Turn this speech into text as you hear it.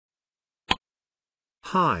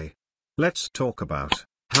Hi. Let's talk about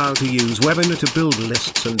how to use webinar to build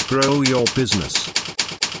lists and grow your business.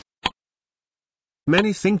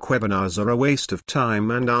 Many think webinars are a waste of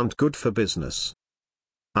time and aren't good for business.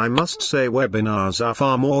 I must say webinars are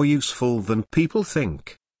far more useful than people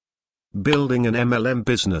think. Building an MLM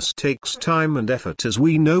business takes time and effort, as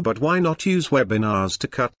we know, but why not use webinars to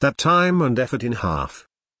cut that time and effort in half?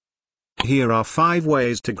 Here are 5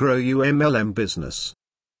 ways to grow your MLM business.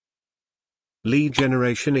 Lead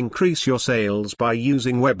generation. Increase your sales by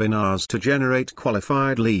using webinars to generate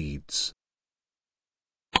qualified leads.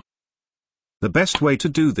 The best way to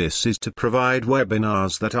do this is to provide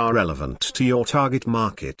webinars that are relevant to your target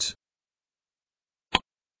market.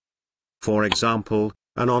 For example,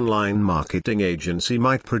 an online marketing agency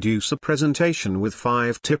might produce a presentation with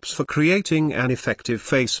 5 tips for creating an effective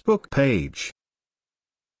Facebook page.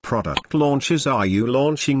 Product launches. Are you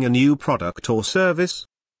launching a new product or service?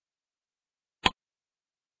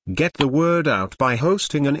 Get the word out by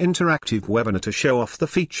hosting an interactive webinar to show off the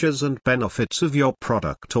features and benefits of your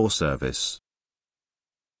product or service.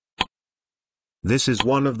 This is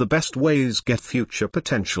one of the best ways. Get future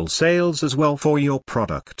potential sales as well for your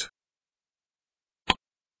product.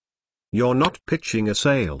 You're not pitching a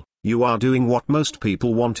sale, you are doing what most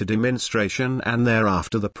people want: a demonstration, and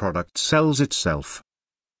thereafter the product sells itself.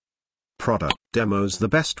 Product demos. The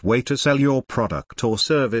best way to sell your product or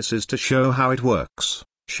service is to show how it works.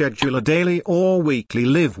 Schedule a daily or weekly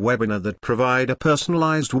live webinar that provide a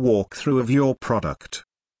personalized walkthrough of your product.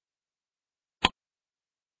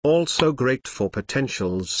 Also great for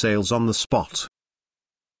potential sales on the spot.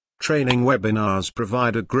 Training. Webinars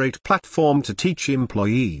provide a great platform to teach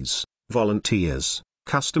employees, volunteers,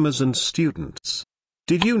 customers and students.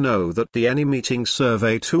 Did you know that the AnyMeeting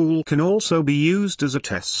survey tool can also be used as a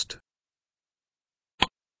test?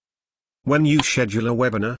 When you schedule a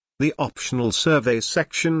webinar, the optional survey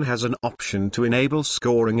section has an option to enable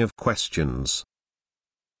scoring of questions.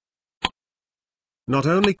 Not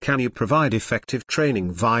only can you provide effective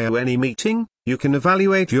training via AnyMeeting, you can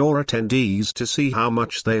evaluate your attendees to see how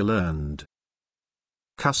much they learned.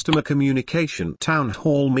 Customer communication. Town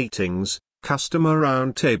hall meetings, customer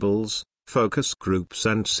roundtables, focus groups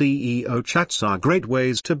and CEO chats are great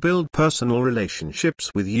ways to build personal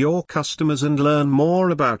relationships with your customers and learn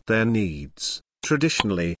more about their needs.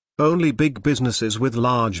 Traditionally, only big businesses with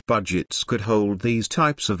large budgets could hold these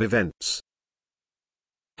types of events.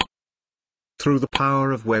 Through the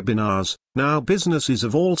power of webinars, now businesses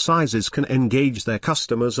of all sizes can engage their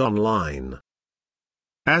customers online.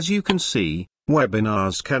 As you can see,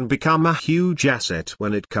 webinars can become a huge asset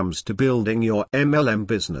when it comes to building your MLM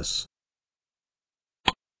business.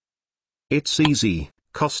 It's easy,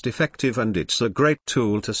 cost-effective, and it's a great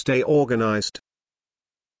tool to stay organized.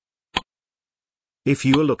 If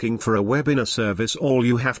you are looking for a webinar service, all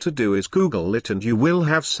you have to do is Google it and you will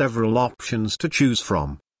have several options to choose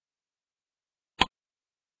from.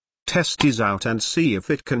 Test it out and see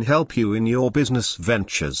if it can help you in your business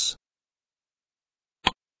ventures.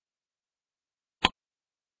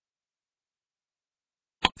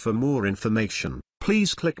 For more information,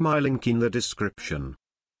 please click my link in the description.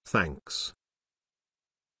 Thanks.